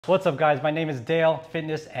What's up guys, my name is Dale,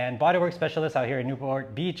 fitness and bodywork specialist out here in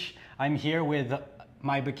Newport Beach. I'm here with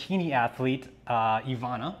my bikini athlete,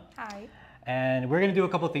 Ivana. Hi. And we're gonna do a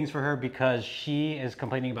couple things for her because she is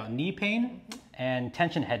complaining about knee pain and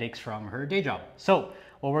tension headaches from her day job. So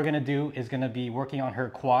what we're gonna do is gonna be working on her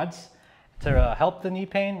quads to help the knee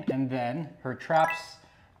pain, and then her traps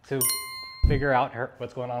to figure out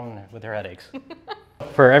what's going on with her headaches.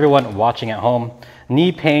 For everyone watching at home,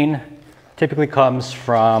 knee pain typically comes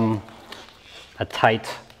from a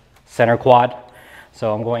tight center quad.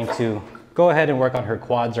 So I'm going to go ahead and work on her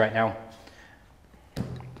quads right now.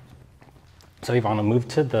 So Ivana, move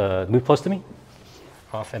close to me,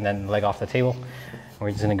 off, and then leg off the table. We're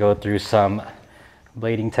just gonna go through some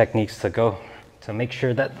blading techniques to make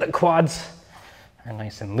sure that the quads are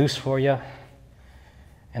nice and loose for you.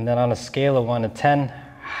 And then on a scale of 1 to 10,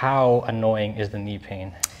 how annoying is the knee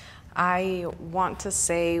pain? I want to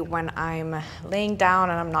say when I'm laying down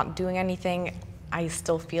and I'm not doing anything, I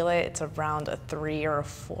still feel it. It's around a 3 or a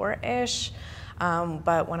 4-ish.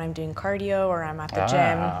 But when I'm doing cardio or I'm at the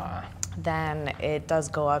gym, then it does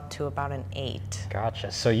go up to about an 8. Gotcha.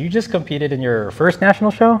 So you just competed in your first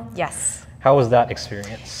national show? Yes. How was that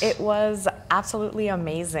experience? It was absolutely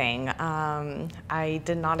amazing. I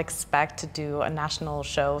did not expect to do a national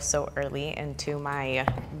show so early into my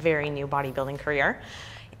very new bodybuilding career.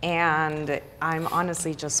 And I'm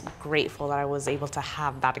honestly just grateful that I was able to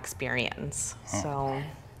have that experience. So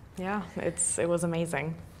yeah, it was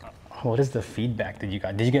amazing. What is the feedback that you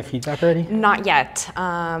got? Did you get feedback already? Not yet.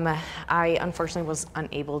 I unfortunately was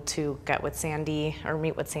unable to get with Sandy or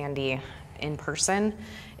meet with Sandy in person.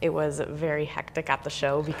 It was very hectic at the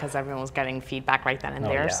show because everyone was getting feedback right then and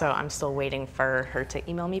there. Yeah. So I'm still waiting for her to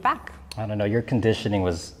email me back. I don't know, your conditioning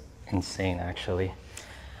was insane actually.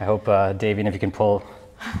 I hope, Davian, if you can pull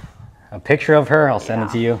a picture of her, I'll send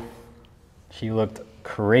it to you. She looked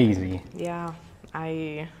crazy. Yeah,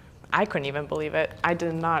 I couldn't even believe it. I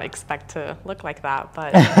did not expect to look like that,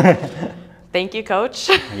 but thank you, coach.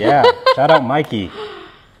 Yeah, shout out Mikey.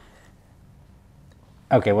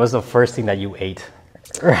 Okay, what was the first thing that you ate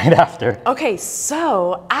right after? Okay,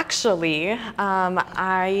 so actually,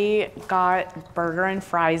 I got burger and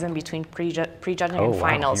fries in between prejudging and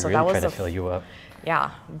finals. He so really that was tried to fill you up.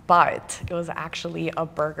 Yeah, but it was actually a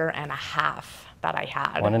burger and a half that I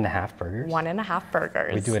had. 1.5 burgers? 1.5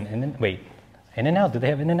 burgers. We do an In-N-Out? Do they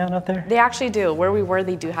have In-N-Out out there? They actually do. Where we were,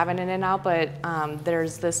 they do have an In-N-Out, but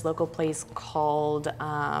there's this local place called,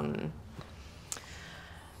 I'm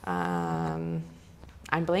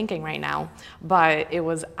blanking right now, but it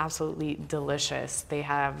was absolutely delicious. They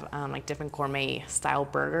have like different gourmet style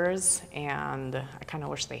burgers, and I kind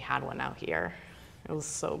of wish they had one out here. It was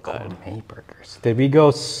so good. Gourmet burgers. Did we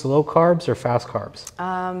go slow carbs or fast carbs?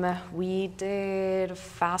 We did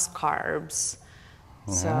fast carbs.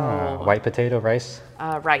 So white potato, rice?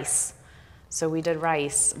 Rice. So we did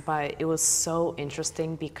rice, but it was so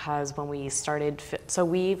interesting because when we started, so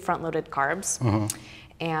we front-loaded carbs,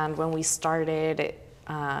 and when we started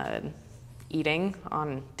eating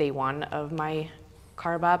on day 1 of my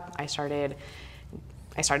carb up, I started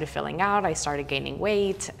filling out, I started gaining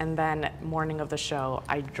weight, and then morning of the show,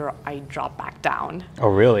 I dropped back down. Oh,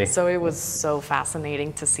 really? So it was so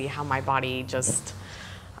fascinating to see how my body just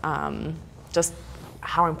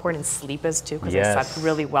how important sleep is too, because I slept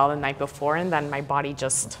really well the night before, and then my body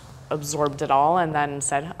just absorbed it all, and then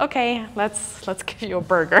said, okay, let's give you a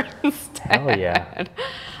burger instead. Hell yeah.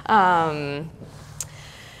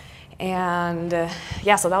 And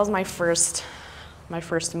yeah, so that was my first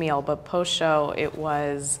meal, but post-show it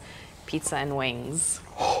was pizza and wings.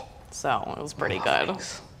 So it was pretty good.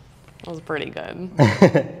 Thanks. It was pretty good.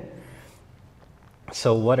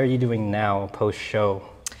 So what are you doing now post-show?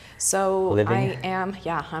 So living?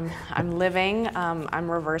 I'm living. I'm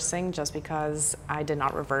reversing just because I did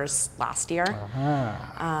not reverse last year.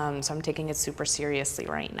 So I'm taking it super seriously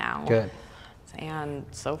right now. Good. And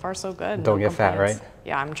so far so good. Don't get fat, right?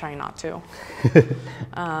 Yeah, I'm trying not to.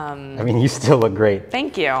 I mean, you still look great.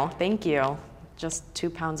 Thank you, thank you. Just 2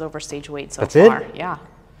 pounds over stage weight so That's far. it? Yeah.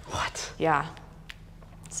 What? Yeah.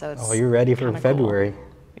 So it's you're ready for February. Cool.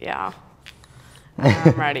 Yeah.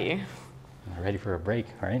 I'm ready. Ready for a break,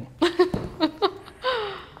 right?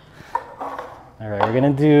 All right,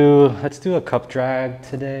 let's do a cup drag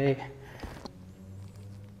today.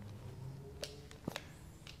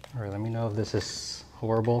 All right, let me know if this is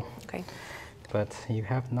horrible. Okay. But you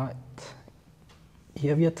have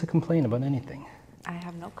yet to complain about anything. I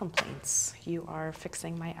have no complaints. You are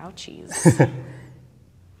fixing my ouchies.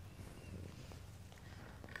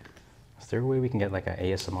 Is there a way we can get like an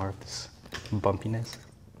ASMR of this bumpiness?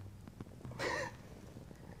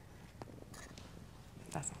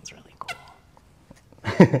 That sounds really cool.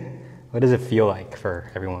 What does it feel like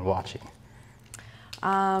for everyone watching?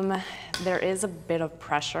 There is a bit of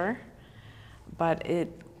pressure, but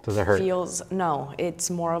Does it hurt? feels, no,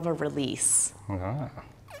 it's more of a release. Ah.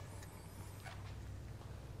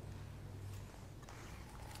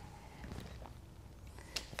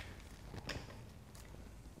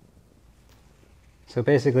 So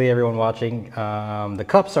basically, everyone watching, the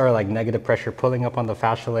cups are like negative pressure pulling up on the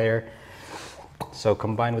fascia layer. So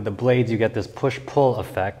combined with the blades, you get this push-pull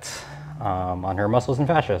effect on her muscles and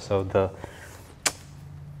fascia. So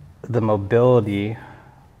the mobility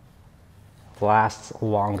lasts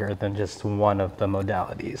longer than just one of the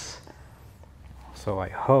modalities. So I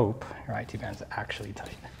hope, your IT band's actually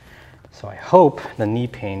tight. So I hope the knee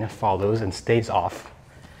pain follows and stays off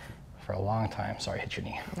for a long time. Sorry, hit your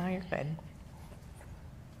knee. No, you're good.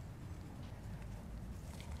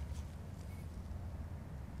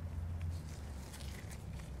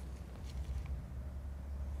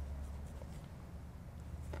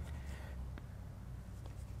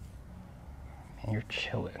 Man, you're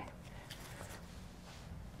chilling.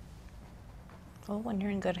 Well, when you're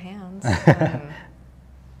in good hands.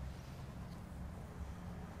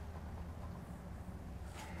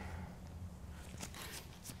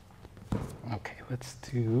 Okay, let's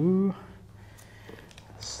do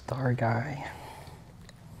star guy.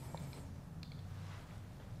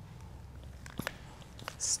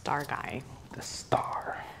 Star guy. The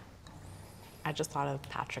star. I just thought of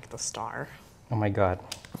Patrick the Star. Oh my God.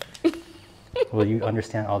 Will you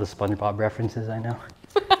understand all the SpongeBob references I know?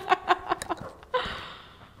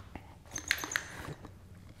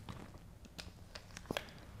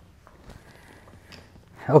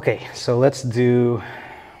 Okay, so let's do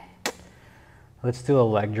a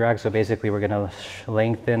leg drag. So basically we're gonna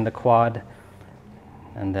lengthen the quad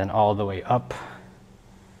and then all the way up.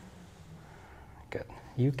 Good.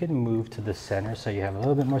 You can move to the center so you have a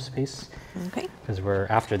little bit more space. Okay. Because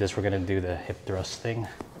after this we're gonna do the hip thrust thing.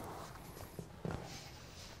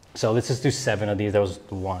 So let's just do 7 of these. That was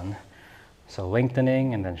 1. So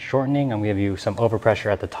lengthening and then shortening. I'm gonna give you some overpressure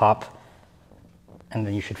at the top. And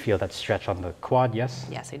then you should feel that stretch on the quad, yes?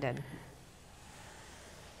 Yes, I did.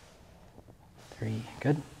 3,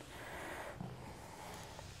 good.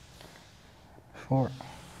 4,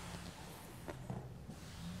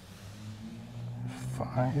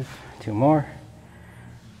 5, 2 more.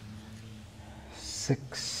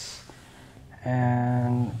 6,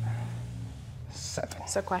 and 7.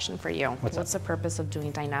 So question for you. What's the purpose of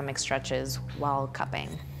doing dynamic stretches while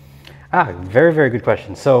cupping? Very, very good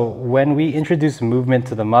question. So when we introduce movement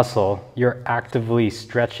to the muscle, you're actively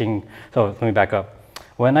stretching. So let me back up.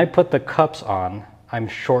 When I put the cups on, I'm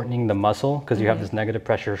shortening the muscle because you have this negative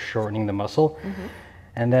pressure shortening the muscle.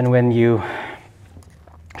 And then when you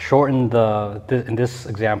shorten in this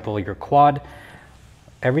example, your quad,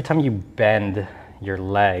 every time you bend your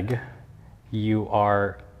leg, you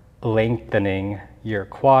are lengthening your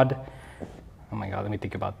quad. Oh my God, let me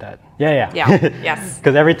think about that. Yeah, yes.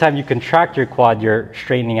 Because every time you contract your quad, you're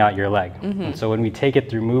straightening out your leg. And so when we take it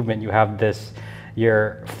through movement, you have this,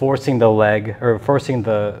 you're forcing the leg or forcing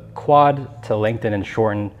the quad to lengthen and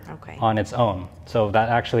shorten on its own. So that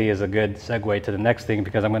actually is a good segue to the next thing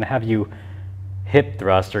because I'm gonna have you hip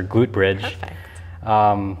thrust or glute bridge.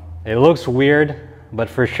 Perfect. It looks weird, but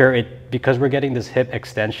for sure, because we're getting this hip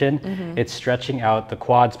extension, it's stretching out the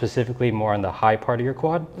quad, specifically more on the high part of your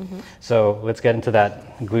quad. So let's get into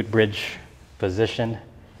that glute bridge position.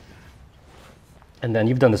 And then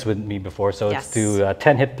you've done this with me before, so let's do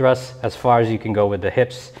 10 hip thrusts as far as you can go with the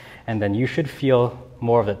hips. And then you should feel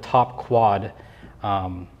more of the top quad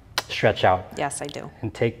stretch out. Yes, I do.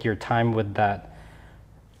 And take your time with that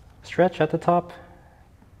stretch at the top.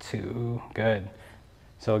 2, good.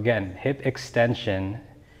 So again, hip extension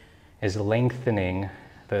is lengthening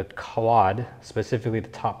the quad, specifically the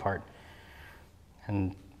top part.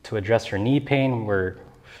 And to address her knee pain, we're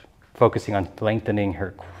focusing on lengthening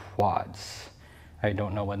her quads. I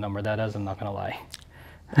don't know what number that is, I'm not gonna lie.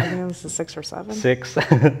 I think this is 6 or 7. 6.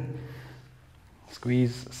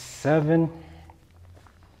 Squeeze 7.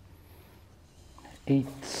 8.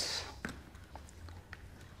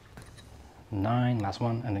 9, last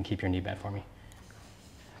one, and then keep your knee bent for me.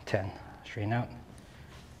 10, straighten out,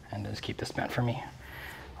 and just keep this bent for me.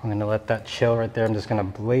 I'm gonna let that chill right there. I'm just gonna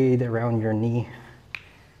blade around your knee.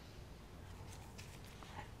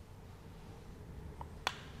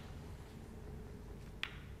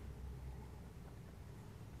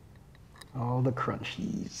 All the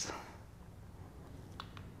crunchies.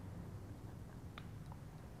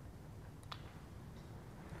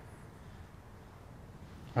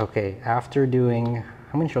 Okay, after doing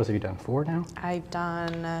how many shows have you done? 4 now? I've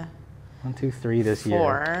done 1, 2, 3 this year.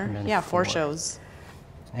 4. Yeah, 4 shows.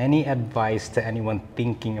 Any advice to anyone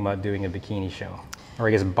thinking about doing a bikini show? Or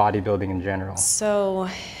I guess bodybuilding in general? So,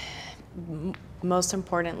 most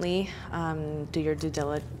importantly, do your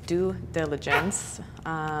due diligence.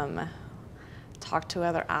 Talk to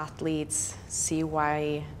other athletes, see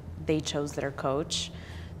why they chose their coach.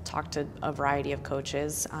 Talk to a variety of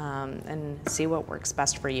coaches and see what works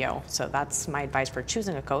best for you. So that's my advice for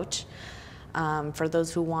choosing a coach. For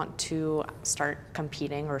those who want to start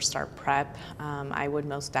competing or start prep, I would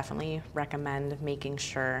most definitely recommend making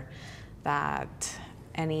sure that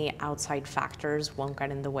any outside factors won't get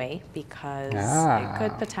in the way, because it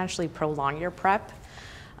could potentially prolong your prep.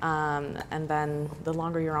 And then the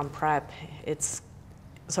longer you're on prep,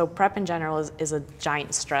 so prep in general is a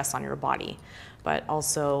giant stress on your body, but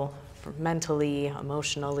also mentally,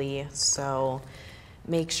 emotionally. So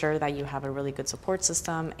make sure that you have a really good support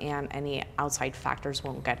system and any outside factors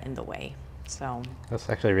won't get in the way. So that's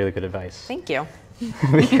actually really good advice. Thank you.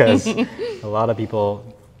 Because a lot of people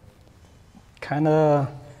kind of,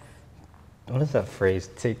 what is that phrase?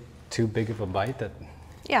 Take too big of a bite. That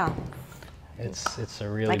yeah. It's a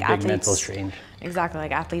really like big athletes, mental strain. Exactly,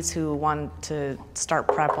 like athletes who want to start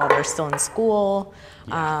prep while they're still in school,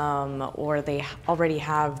 or they already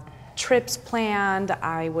have trips planned.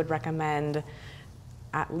 I would recommend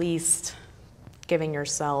at least giving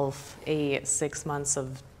yourself a 6 months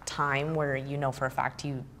of time where you know for a fact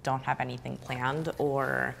you don't have anything planned,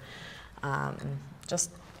 or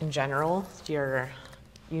just in general,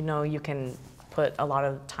 you can put a lot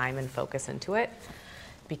of time and focus into it,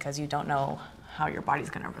 because you don't know how your body's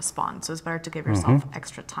going to respond. So it's better to give yourself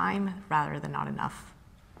extra time rather than not enough.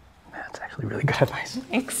 That's actually really good advice.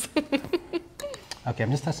 Thanks. Okay, I'm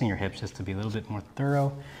just testing your hips just to be a little bit more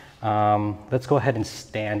thorough. Let's go ahead and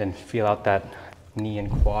stand and feel out that knee and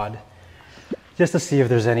quad, just to see if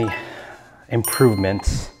there's any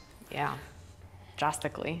improvements. Yeah,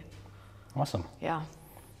 drastically. Awesome. Yeah,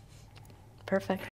 perfect.